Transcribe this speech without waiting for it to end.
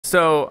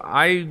So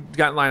I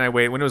got in line, I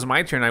waited. When it was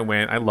my turn, I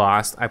went, I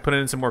lost. I put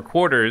in some more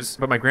quarters,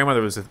 but my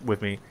grandmother was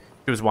with me.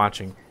 She was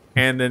watching.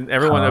 And then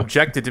everyone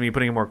objected to me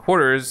putting in more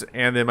quarters,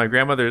 and then my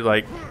grandmother,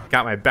 like,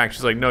 got my back.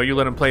 She's like, no, you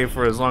let him play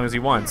for as long as he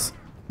wants.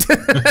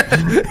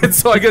 And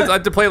so I guess I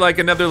had to play, like,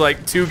 another,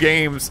 like, 2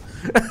 games.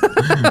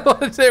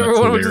 That's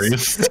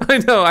hilarious. I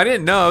know, I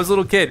didn't know. I was a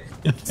little kid.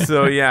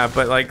 So, yeah,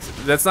 but, like,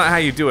 that's not how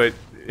you do it.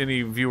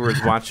 Any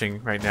viewers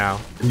watching right now.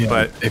 Yeah,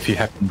 but if you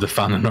happen to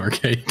find an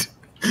arcade.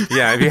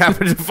 Yeah, if you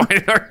happen to find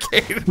an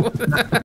arcade.